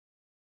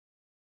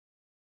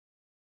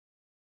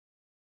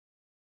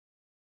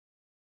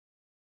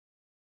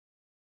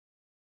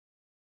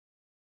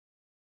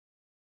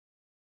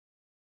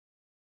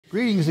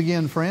Greetings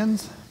again,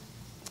 friends.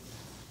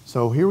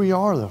 So here we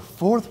are, the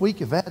fourth week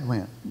of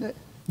Advent.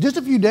 Just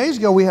a few days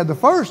ago, we had the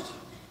first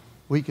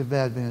week of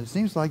Advent. It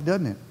seems like,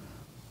 doesn't it?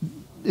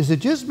 Is it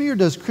just me, or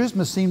does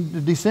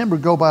December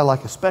go by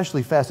like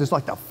especially fast? It's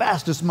like the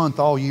fastest month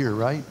all year,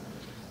 right?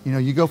 You know,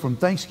 you go from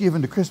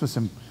Thanksgiving to Christmas,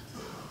 and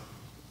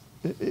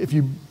if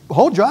you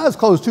hold your eyes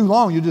closed too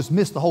long, you just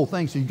miss the whole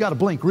thing. So you've got to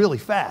blink really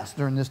fast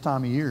during this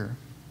time of year.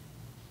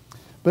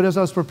 But as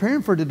I was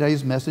preparing for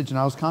today's message, and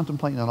I was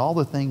contemplating on all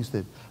the things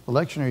that the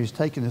lectionary has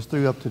taken us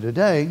through up to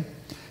today, and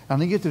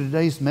when I get to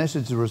today's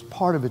message, there was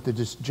part of it that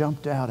just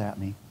jumped out at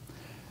me.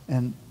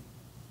 And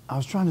I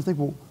was trying to think,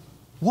 well,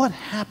 what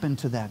happened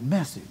to that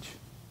message?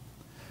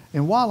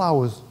 And while I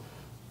was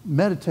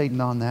meditating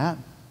on that,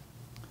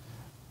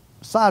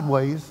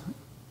 sideways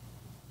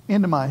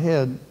into my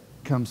head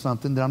comes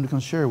something that I'm just going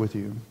to share with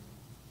you.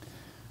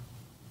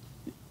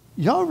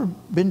 Y'all ever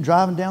been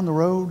driving down the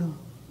road,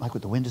 like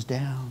with the windows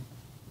down?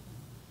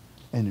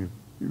 And you're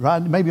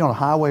riding maybe on a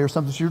highway or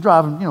something, so you're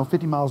driving,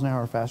 50 miles an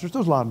hour or faster. So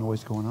there's a lot of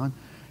noise going on.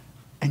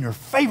 And your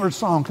favorite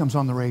song comes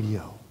on the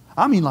radio.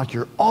 I mean, like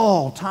your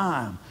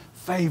all-time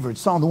favorite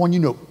song, the one you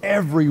know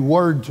every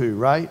word to,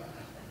 right?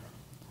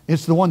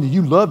 It's the one that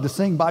you love to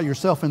sing by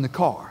yourself in the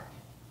car.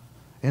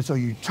 And so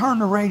you turn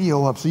the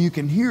radio up so you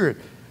can hear it.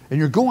 And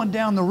you're going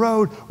down the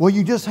road. Well,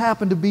 you just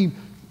happen to be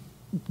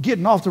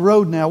getting off the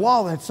road now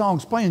while that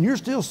song's playing. You're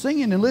still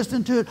singing and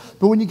listening to it.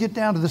 But when you get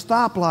down to the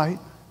stoplight,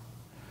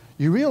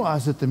 you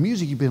realize that the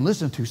music you've been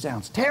listening to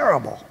sounds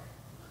terrible.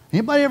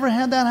 Anybody ever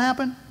had that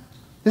happen?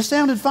 This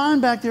sounded fine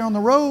back there on the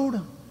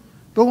road,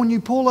 but when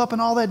you pull up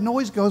and all that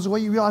noise goes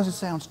away, you realize it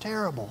sounds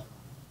terrible.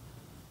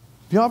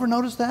 Have you ever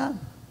noticed that?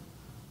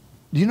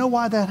 Do you know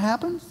why that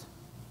happens?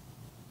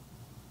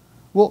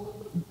 Well,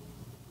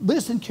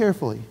 listen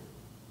carefully.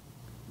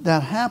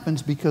 That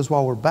happens because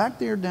while we're back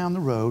there down the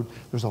road,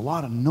 there's a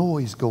lot of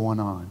noise going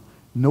on.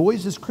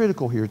 Noise is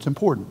critical here. It's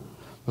important.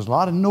 There's a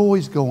lot of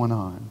noise going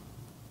on.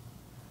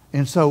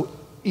 And so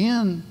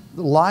in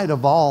the light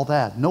of all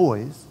that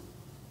noise,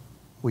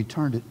 we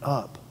turned it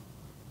up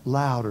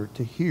louder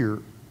to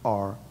hear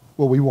what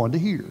we wanted to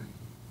hear.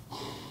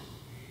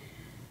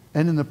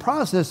 And in the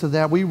process of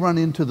that, we run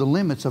into the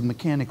limits of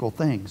mechanical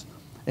things.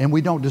 And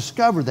we don't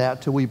discover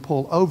that till we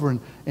pull over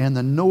and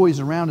the noise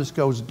around us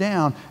goes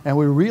down, and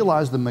we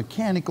realize the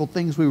mechanical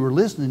things we were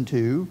listening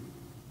to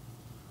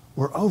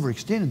were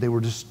overextended. They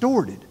were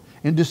distorted.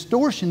 And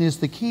distortion is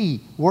the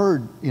key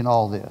word in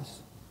all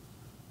this.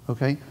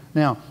 Okay?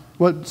 Now,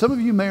 what some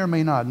of you may or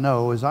may not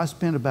know is I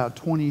spent about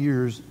 20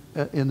 years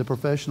in the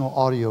professional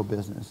audio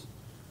business.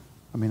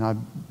 I mean, I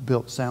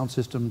built sound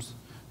systems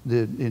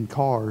in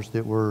cars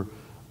that were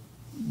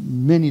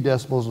many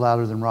decibels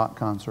louder than rock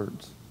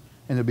concerts.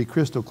 And it'd be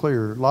crystal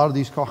clear. A lot of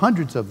these cars,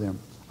 hundreds of them,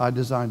 I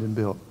designed and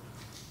built.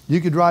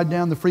 You could ride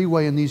down the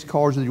freeway in these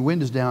cars with your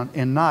windows down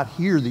and not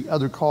hear the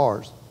other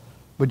cars,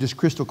 but just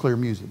crystal clear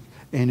music.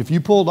 And if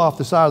you pulled off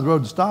the side of the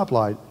road at the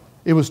stoplight,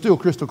 it was still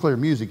crystal clear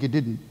music. It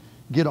didn't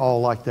get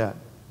all like that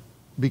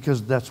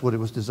because that's what it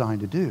was designed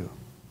to do.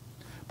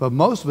 But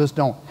most of us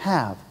don't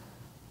have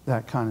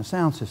that kind of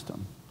sound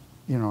system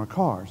in our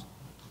cars.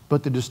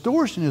 But the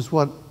distortion is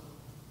what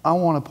I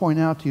want to point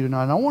out to you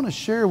tonight. And I want to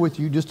share with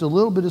you just a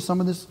little bit of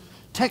some of this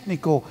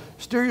technical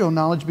stereo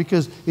knowledge,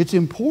 because it's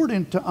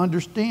important to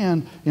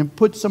understand and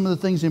put some of the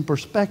things in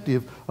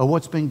perspective of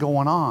what's been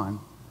going on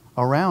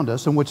around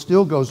us and what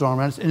still goes on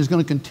around us and is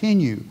going to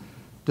continue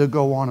to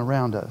go on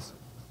around us.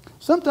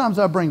 Sometimes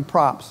I bring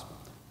props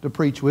to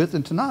preach with,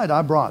 and tonight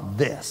I brought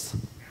this.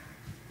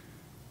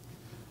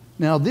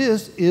 Now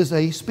this is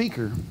a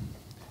speaker.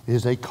 It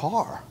is a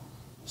car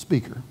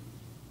speaker.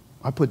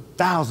 I put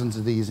thousands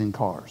of these in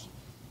cars.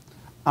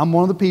 I'm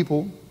one of the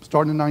people,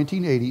 starting in the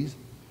 1980s,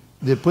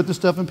 that put the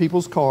stuff in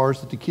people's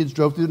cars that the kids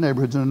drove through the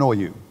neighborhoods and annoy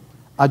you.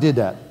 I did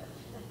that.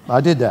 I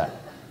did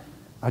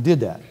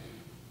that.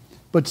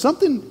 But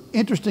something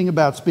interesting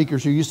about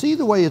speakers here, you see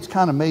the way it's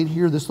kind of made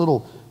here, this is a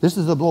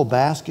little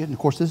basket, and of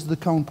course this is the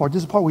cone part.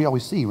 This is the part we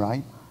always see,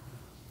 right?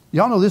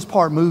 Y'all know this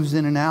part moves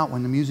in and out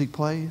when the music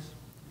plays.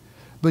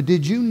 But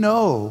did you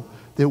know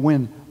that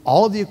when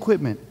all of the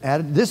equipment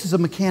added, this is a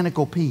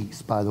mechanical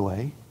piece, by the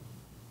way,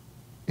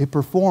 it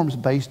performs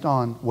based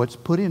on what's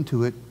put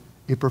into it.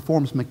 It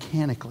performs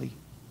mechanically.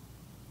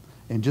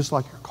 And just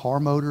like your car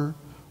motor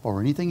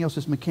or anything else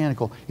that's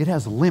mechanical, it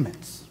has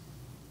limits.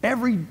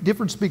 Every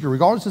different speaker,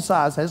 regardless of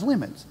size, has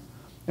limits.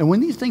 And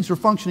when these things are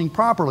functioning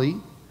properly,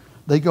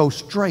 they go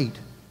straight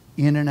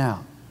in and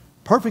out.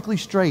 Perfectly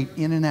straight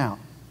in and out.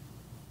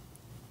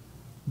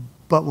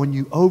 But when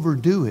you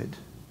overdo it,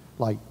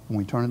 like when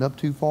we turn it up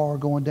too far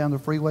going down the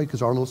freeway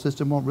because our little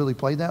system won't really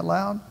play that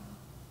loud,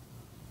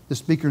 the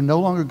speaker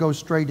no longer goes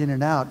straight in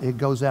and out. It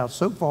goes out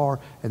so far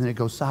and then it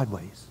goes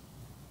sideways.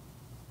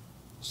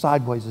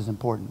 Sideways is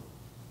important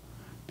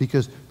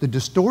because the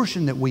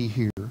distortion that we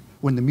hear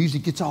when the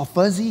music gets all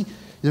fuzzy,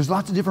 there's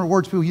lots of different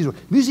words people use.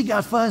 Music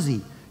got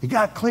fuzzy, it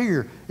got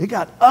clear, it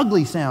got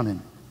ugly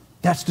sounding.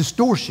 That's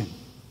distortion.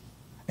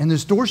 And the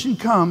distortion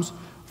comes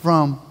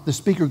from the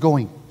speaker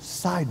going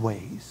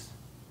sideways.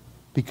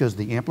 because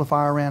the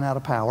amplifier ran out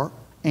of power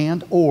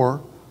and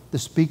or the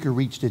speaker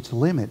reached its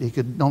limit. It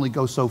could only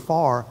go so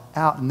far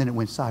out and then it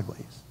went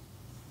sideways.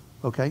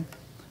 Okay?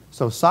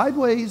 So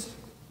sideways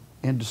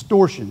and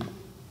distortion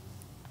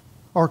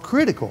are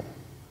critical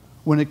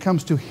when it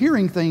comes to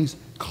hearing things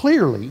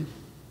clearly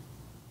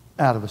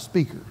out of a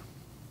speaker.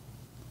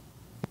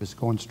 If it's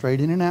going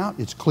straight in and out,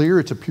 it's clear,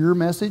 it's a pure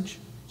message,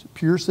 it's a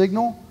pure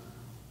signal,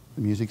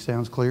 the music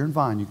sounds clear and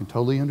fine. You can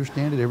totally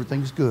understand it,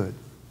 everything's good.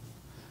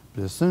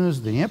 But as soon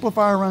as the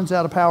amplifier runs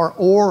out of power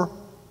or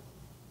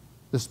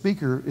the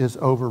speaker is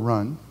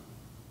overrun,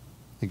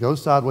 it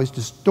goes sideways.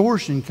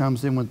 Distortion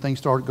comes in when things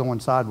start going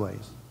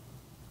sideways.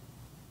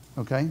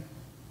 Okay?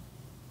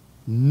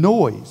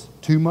 Noise,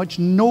 too much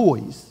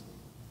noise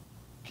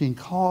can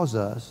cause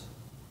us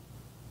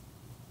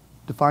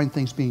to find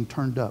things being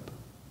turned up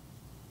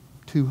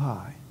too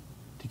high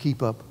to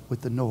keep up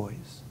with the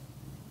noise.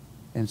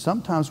 And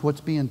sometimes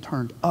what's being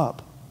turned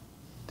up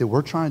that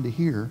we're trying to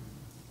hear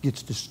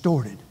gets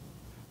distorted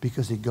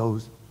because it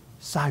goes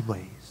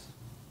sideways.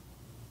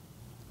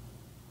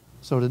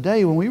 So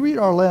today, when we read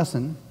our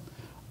lesson,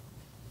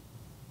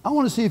 I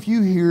want to see if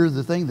you hear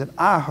the thing that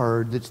I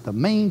heard that's the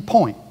main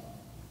point.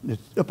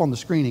 It's up on the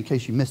screen in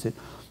case you miss it.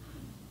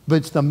 But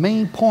it's the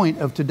main point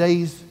of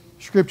today's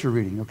scripture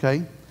reading,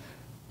 okay?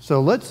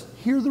 So let's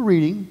hear the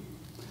reading.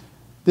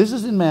 This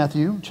is in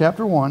Matthew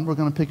chapter 1. We're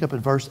going to pick up at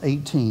verse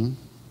 18.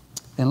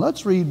 And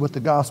let's read what the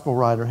gospel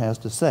writer has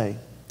to say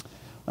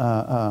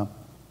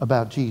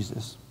about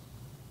Jesus.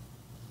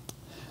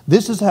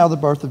 This is how the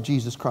birth of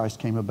Jesus Christ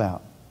came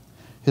about.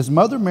 His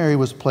mother Mary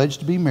was pledged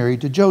to be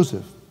married to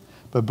Joseph.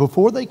 But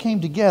before they came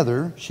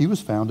together, she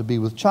was found to be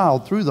with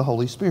child through the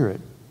Holy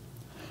Spirit.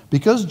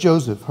 Because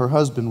Joseph, her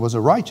husband, was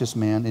a righteous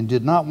man and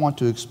did not want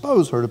to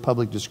expose her to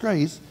public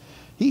disgrace,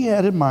 he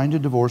had in mind to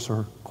divorce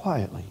her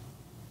quietly.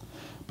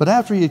 But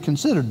after he had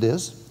considered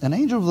this, an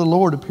angel of the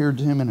Lord appeared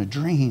to him in a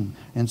dream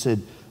and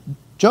said,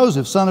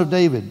 Joseph, son of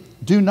David,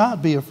 do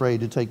not be afraid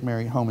to take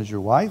Mary home as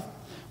your wife,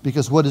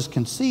 because what is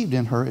conceived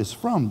in her is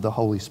from the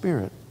Holy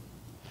Spirit.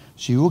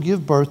 She will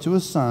give birth to a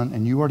son,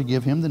 and you are to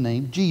give him the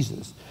name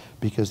Jesus,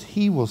 because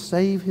he will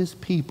save his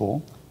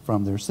people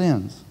from their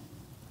sins.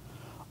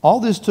 All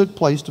this took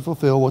place to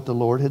fulfill what the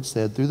Lord had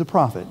said through the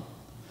prophet.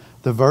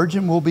 The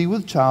virgin will be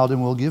with child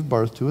and will give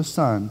birth to a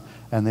son,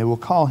 and they will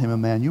call him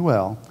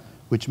Emmanuel,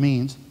 which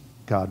means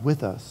God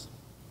with us.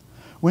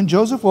 When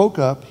Joseph woke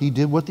up, he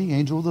did what the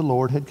angel of the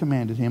Lord had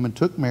commanded him and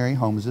took Mary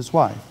home as his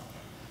wife.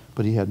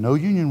 But he had no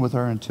union with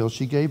her until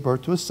she gave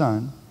birth to a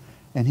son,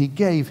 and he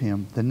gave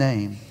him the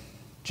name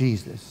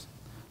Jesus.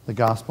 The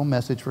gospel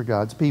message for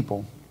God's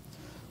people.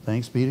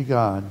 Thanks be to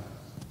God.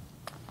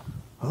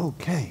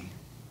 Okay.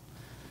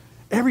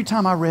 Every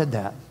time I read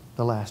that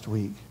the last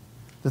week,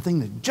 the thing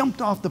that jumped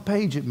off the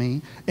page at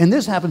me, and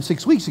this happened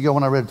 6 weeks ago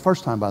when I read it the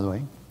first time, by the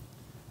way,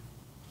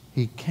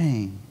 he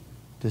came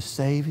to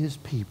save his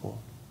people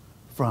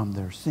from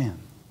their sin.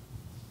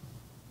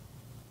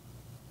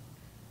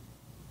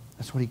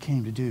 That's what he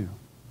came to do.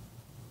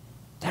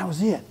 That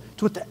was it.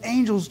 It's what the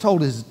angels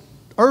told his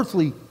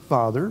earthly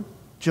father,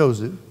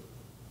 Joseph,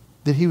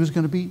 that he was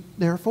going to be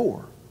there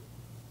for.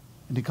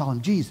 And to call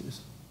him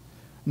Jesus.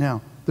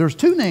 Now, there's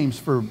two names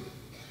for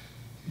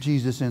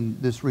Jesus in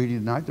this reading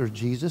tonight. There's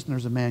Jesus and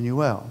there's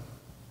Emmanuel.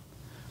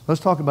 Let's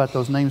talk about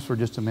those names for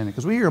just a minute,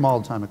 because we hear them all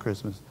the time at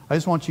Christmas. I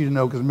just want you to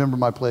know, because remember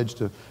my pledge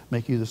to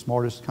make you the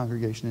smartest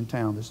congregation in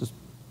town. This is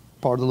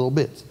part of the little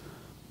bits.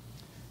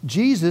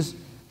 Jesus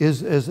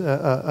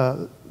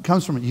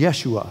comes from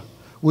Yeshua,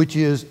 which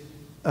is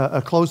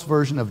a close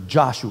version of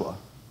Joshua.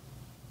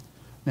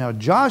 Now,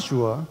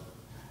 Joshua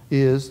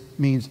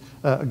means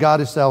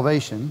God is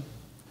salvation,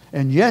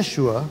 and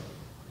Yeshua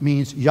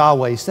means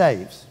Yahweh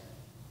saves.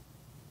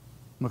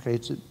 Okay,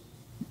 it's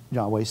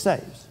Yahweh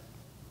saves.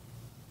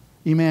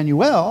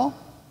 Emmanuel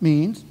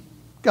means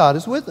God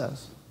is with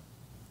us.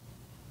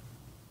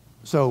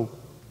 So,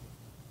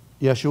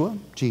 Yeshua,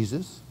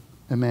 Jesus,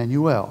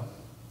 Emmanuel.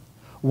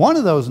 One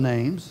of those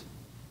names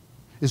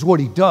is what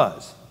he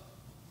does.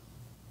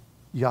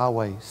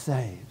 Yahweh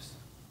saves.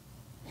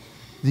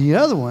 The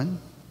other one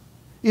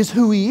is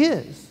who he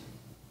is.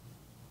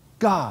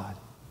 God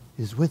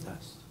is with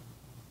us.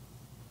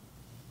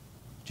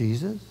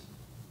 Jesus,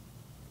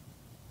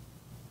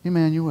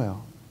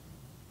 Emmanuel.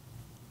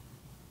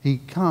 He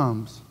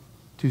comes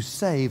to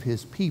save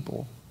his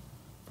people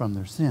from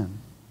their sin.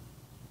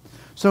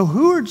 So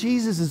who are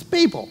Jesus'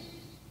 people?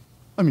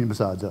 I mean,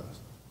 besides us.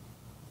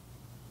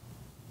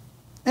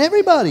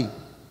 Everybody.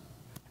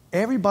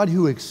 Everybody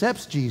who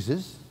accepts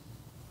Jesus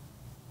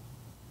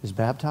is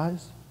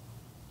baptized,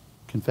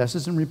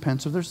 confesses and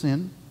repents of their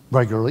sin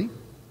regularly,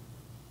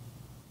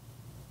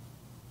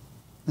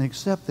 and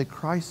accept that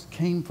Christ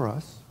came for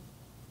us,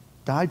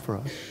 died for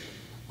us,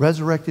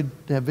 resurrected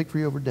to have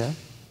victory over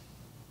death,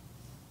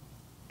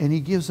 and he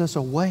gives us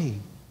a way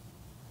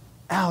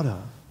out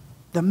of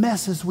the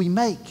messes we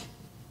make.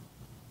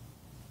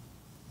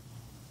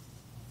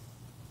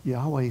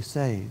 Yahweh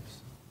saves,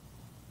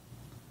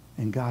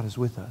 and God is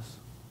with us.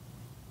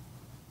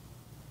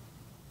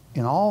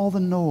 In all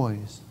the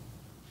noise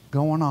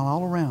going on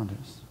all around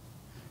us.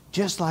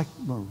 Just like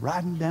we're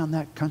riding down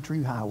that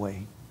country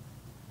highway.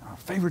 Our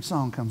favorite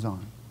song comes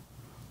on.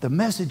 The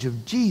message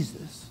of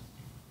Jesus.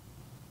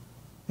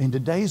 In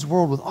today's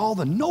world with all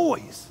the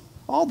noise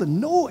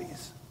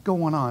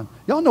going on.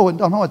 Y'all know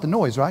what the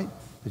noise, right?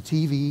 The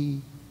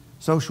TV,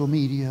 social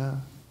media,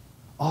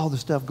 all the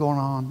stuff going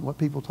on, what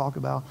people talk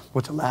about,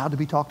 what's allowed to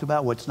be talked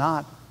about, what's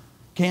not,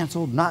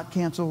 canceled, not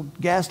canceled,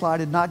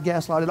 gaslighted, not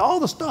gaslighted, all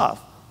the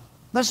stuff.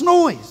 That's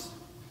noise.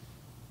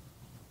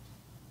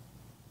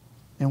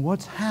 And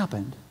what's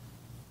happened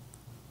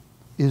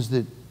is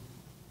that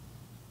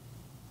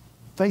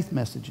faith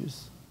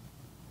messages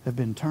have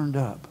been turned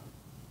up,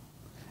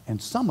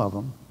 and some of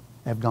them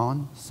have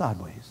gone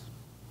sideways.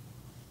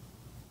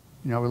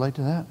 You know, relate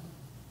to that?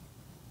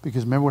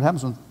 Because remember what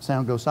happens when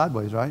sound goes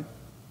sideways, right?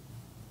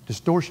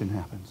 Distortion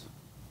happens.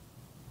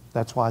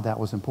 That's why that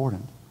was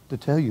important, to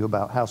tell you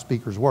about how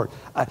speakers work.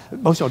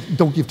 Most of y'all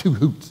don't give two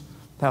hoots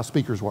how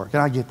speakers work,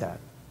 and I get that.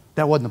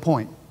 That wasn't the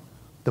point.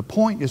 The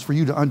point is for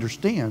you to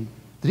understand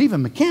that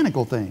even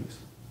mechanical things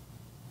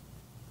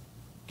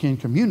can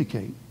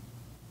communicate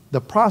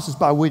the process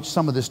by which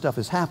some of this stuff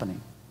is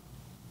happening.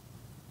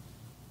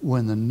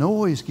 When the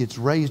noise gets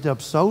raised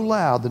up so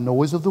loud, the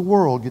noise of the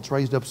world gets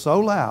raised up so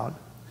loud,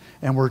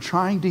 and we're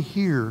trying to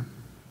hear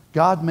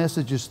God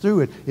messages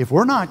through it, if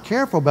we're not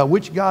careful about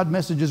which God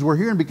messages we're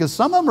hearing, because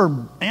some of them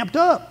are amped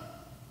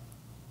up,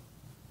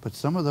 but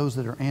some of those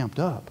that are amped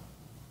up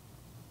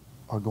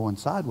are going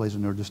sideways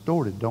and they're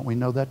distorted. Don't we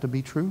know that to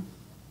be true?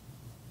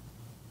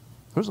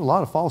 There's a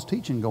lot of false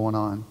teaching going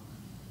on.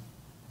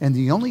 And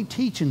the only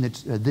teaching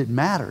that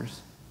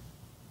matters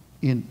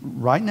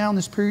right now in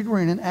this period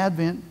we're in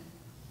Advent.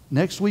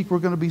 Next week we're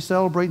going to be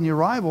celebrating the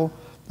arrival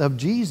of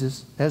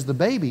Jesus as the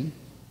baby.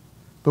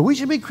 But we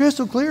should be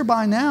crystal clear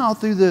by now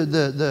through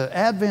the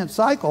Advent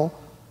cycle.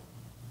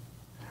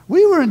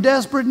 We were in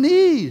desperate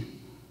need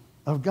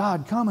of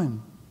God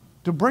coming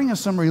to bring us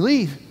some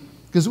relief,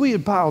 because we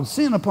had piled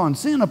sin upon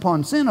sin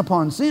upon sin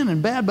upon sin,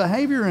 and bad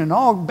behavior and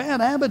all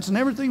bad habits and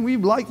everything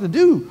we'd like to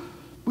do.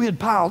 We had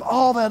piled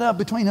all that up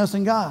between us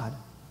and God.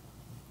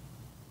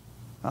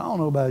 I don't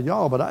know about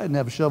y'all, but I didn't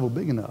have a shovel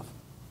big enough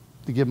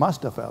to get my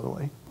stuff out of the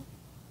way.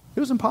 It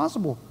was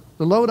impossible.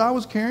 The load I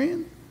was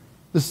carrying,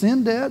 the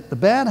sin debt, the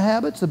bad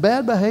habits, the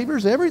bad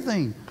behaviors,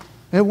 everything.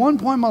 At one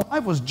point in my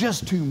life was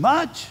just too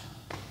much.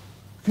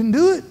 Couldn't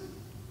do it.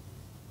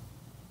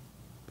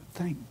 But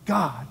thank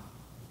God.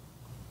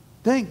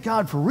 Thank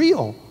God for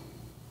real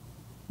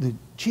that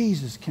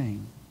Jesus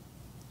came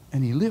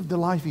and He lived the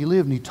life He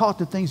lived and He taught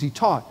the things He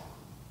taught.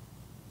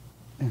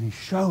 And He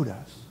showed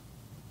us.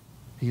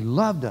 He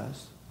loved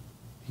us.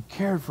 He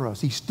cared for us.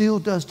 He still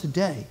does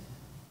today.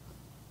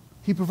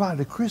 He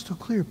provided a crystal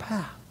clear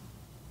path.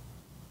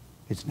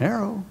 It's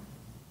narrow,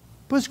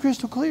 but it's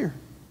crystal clear.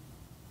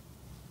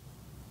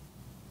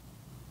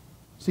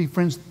 See,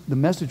 friends, the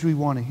message we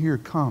want to hear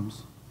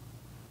comes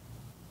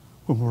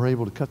when we're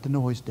able to cut the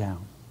noise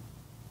down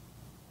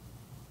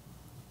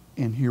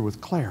and hear with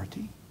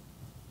clarity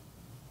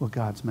what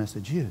God's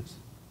message is.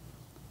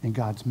 And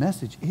God's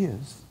message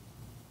is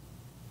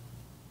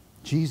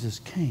Jesus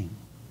came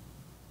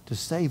to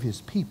save His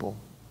people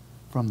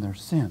from their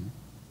sin.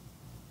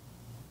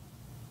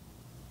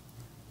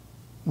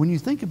 When you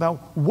think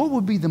about what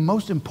would be the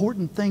most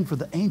important thing for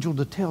the angel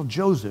to tell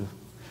Joseph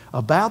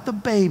about the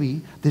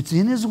baby that's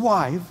in his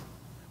wife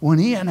when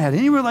he hadn't had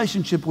any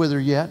relationship with her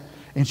yet,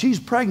 and she's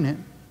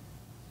pregnant,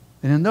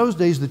 and in those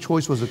days the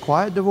choice was a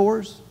quiet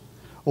divorce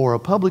or a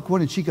public one,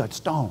 and she got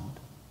stoned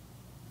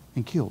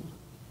and killed.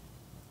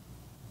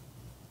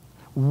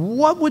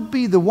 What would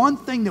be the one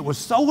thing that was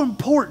so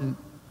important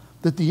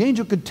that the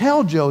angel could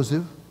tell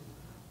Joseph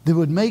that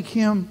would make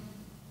him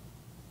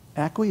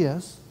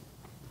acquiesce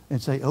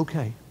and say,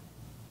 okay,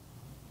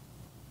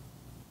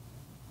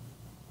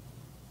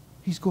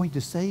 He's going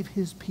to save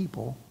His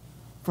people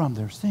from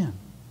their sin?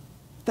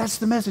 That's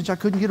the message I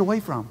couldn't get away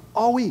from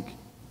all week.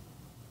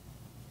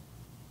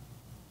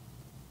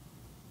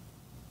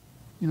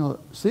 You know,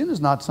 sin is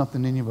not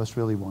something any of us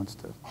really wants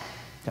to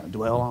kind of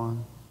dwell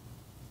on.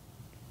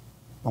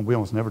 Well, we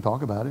almost never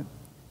talk about it.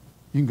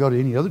 You can go to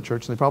any other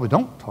church and they probably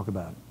don't talk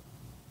about it.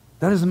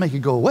 That doesn't make it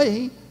go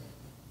away.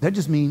 That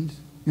just means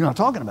you're not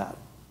talking about it.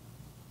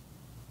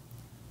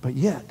 But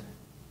yet,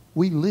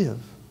 we live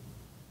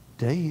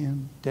day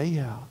in, day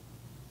out,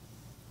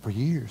 for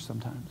years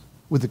sometimes,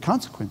 with the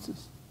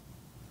consequences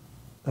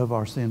of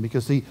our sin.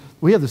 Because see,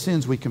 we have the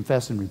sins we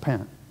confess and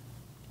repent.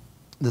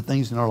 The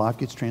things in our life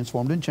gets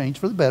transformed and changed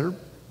for the better.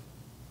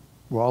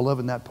 We're all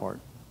loving that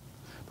part.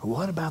 But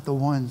what about the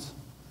ones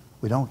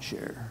we don't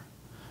share?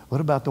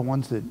 What about the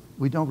ones that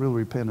we don't really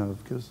repent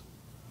of? Because,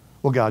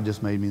 well, God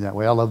just made me that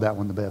way. I love that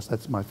one the best.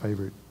 That's my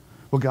favorite.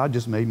 Well, God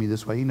just made me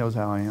this way. He knows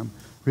how I am.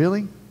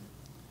 Really?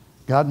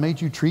 God made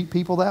you treat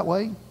people that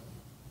way?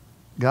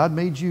 God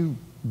made you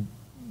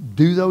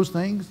do those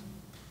things?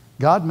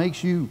 God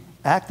makes you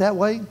act that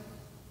way?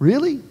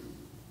 Really?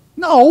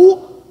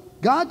 No.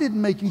 God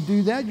didn't make you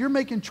do that. You're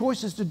making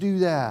choices to do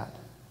that.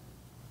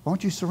 Why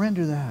don't you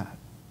surrender that?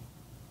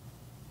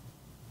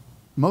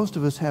 Most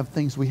of us have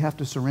things we have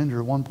to surrender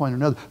at one point or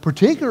another,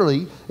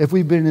 particularly if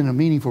we've been in a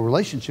meaningful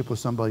relationship with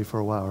somebody for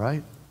a while,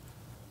 right?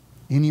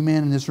 Any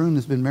man in this room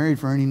that's been married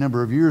for any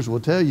number of years will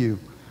tell you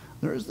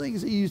there's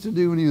things he used to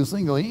do when he was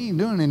single he ain't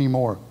doing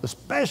anymore,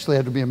 especially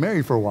after being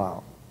married for a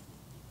while,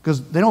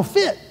 because they don't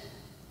fit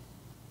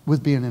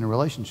with being in a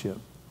relationship.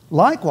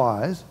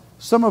 Likewise,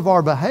 some of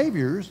our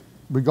behaviors,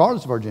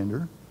 regardless of our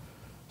gender,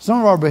 some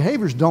of our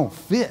behaviors don't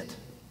fit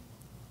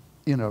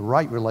in a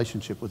right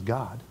relationship with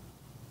God.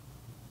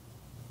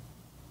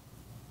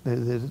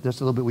 That's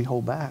a little bit we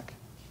hold back.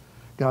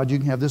 God, you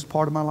can have this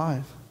part of my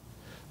life,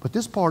 but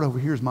this part over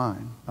here is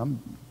mine.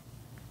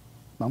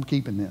 I'm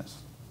keeping this.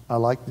 I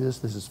like this.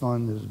 This is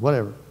fun. This is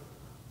whatever.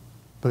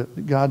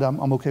 But God,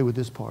 I'm okay with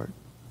this part.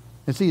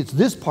 And see, it's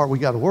this part we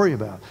got to worry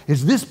about.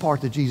 It's this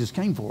part that Jesus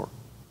came for.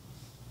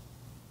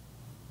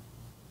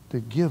 To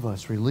give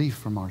us relief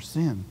from our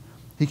sin.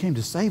 He came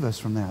to save us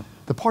from that.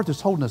 The part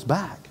that's holding us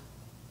back.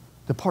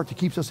 The part that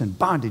keeps us in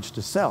bondage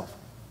to self.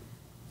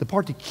 The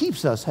part that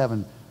keeps us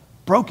having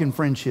broken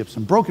friendships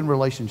and broken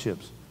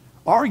relationships.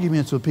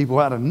 Arguments with people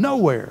out of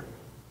nowhere.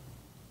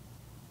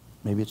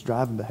 Maybe it's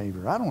driving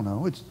behavior. I don't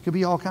know. It could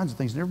be all kinds of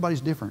things. And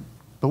everybody's different.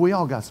 But we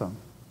all got some.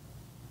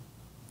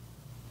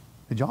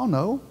 Did y'all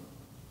know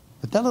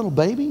that little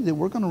baby that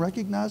we're going to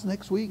recognize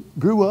next week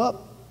grew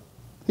up?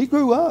 He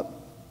grew up.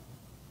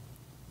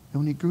 And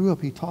when he grew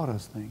up, he taught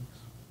us things.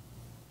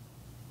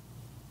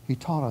 He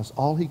taught us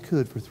all he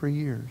could for 3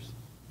 years.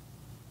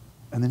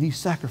 And then he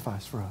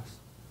sacrificed for us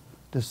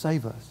to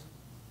save us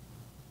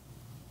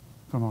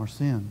from our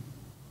sin.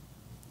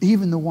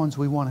 Even the ones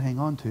we want to hang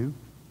on to,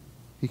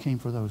 he came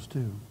for those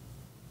too.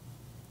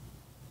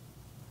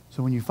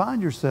 So when you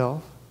find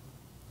yourself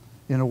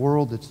in a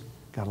world that's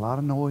got a lot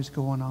of noise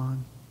going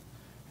on,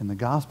 and the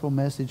gospel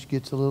message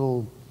gets a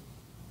little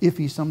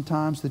iffy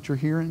sometimes that you're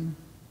hearing,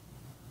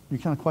 you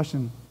kind of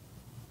question,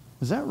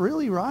 is that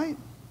really right?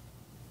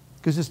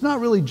 Because it's not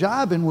really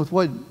jiving with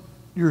what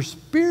your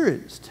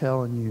spirit's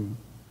telling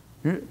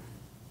you.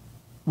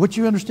 What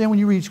you understand when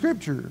you read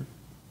Scripture.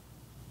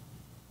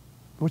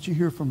 What you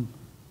hear from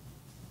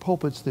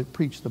pulpits that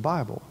preach the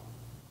Bible.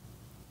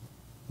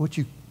 What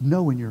you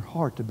know in your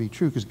heart to be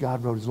true, because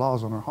God wrote His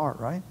laws on our heart,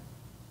 right?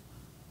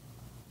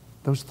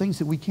 Those things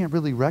that we can't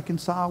really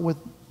reconcile with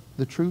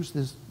the truths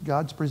as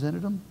God's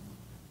presented them.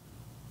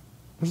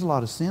 There's a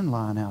lot of sin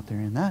lying out there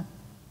in that.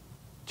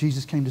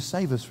 Jesus came to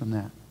save us from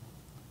that.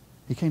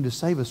 He came to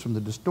save us from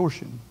the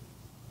distortion,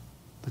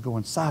 the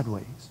going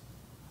sideways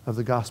of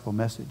the gospel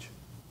message.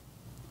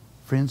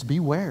 Friends,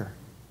 beware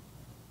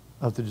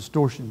of the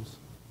distortions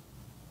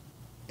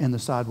and the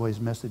sideways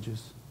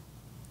messages.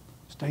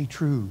 Stay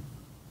true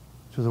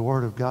to the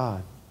Word of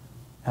God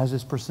as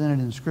it's presented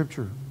in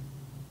Scripture.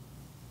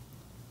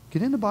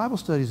 Get into Bible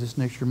studies this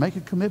next year. Make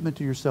a commitment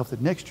to yourself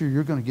that next year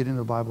you're going to get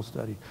into a Bible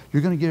study.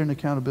 You're going to get an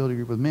accountability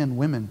group with men,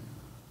 women.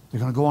 You're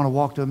going to go on a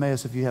walk to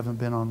Emmaus if you haven't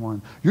been on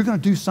one. You're going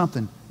to do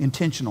something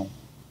intentional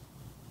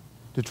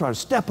to try to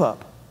step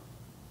up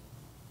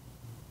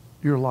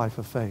your life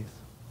of faith.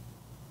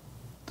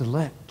 To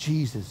let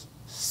Jesus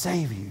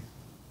save you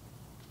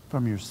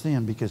from your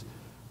sin, because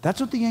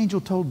that's what the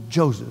angel told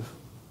Joseph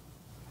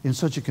in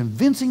such a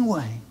convincing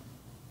way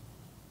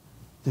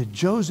that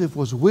Joseph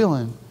was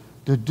willing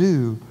to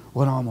do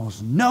what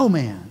almost no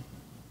man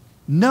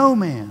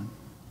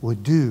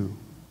would do.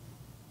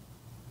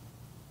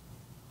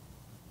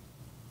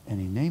 And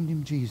he named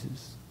him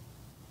Jesus,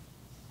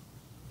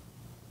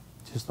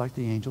 just like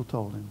the angel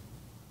told him.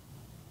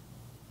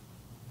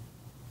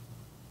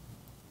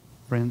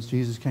 Friends,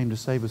 Jesus came to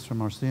save us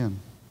from our sin.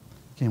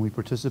 Can we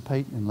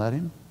participate and let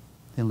Him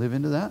and live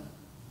into that?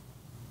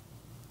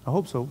 I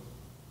hope so.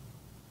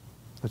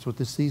 That's what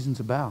this season's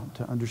about,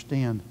 to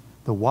understand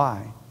the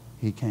why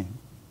He came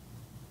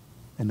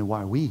and the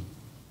why we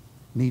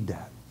need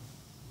that.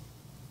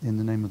 In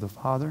the name of the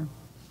Father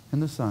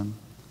and the Son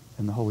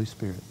and the Holy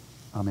Spirit.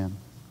 Amen.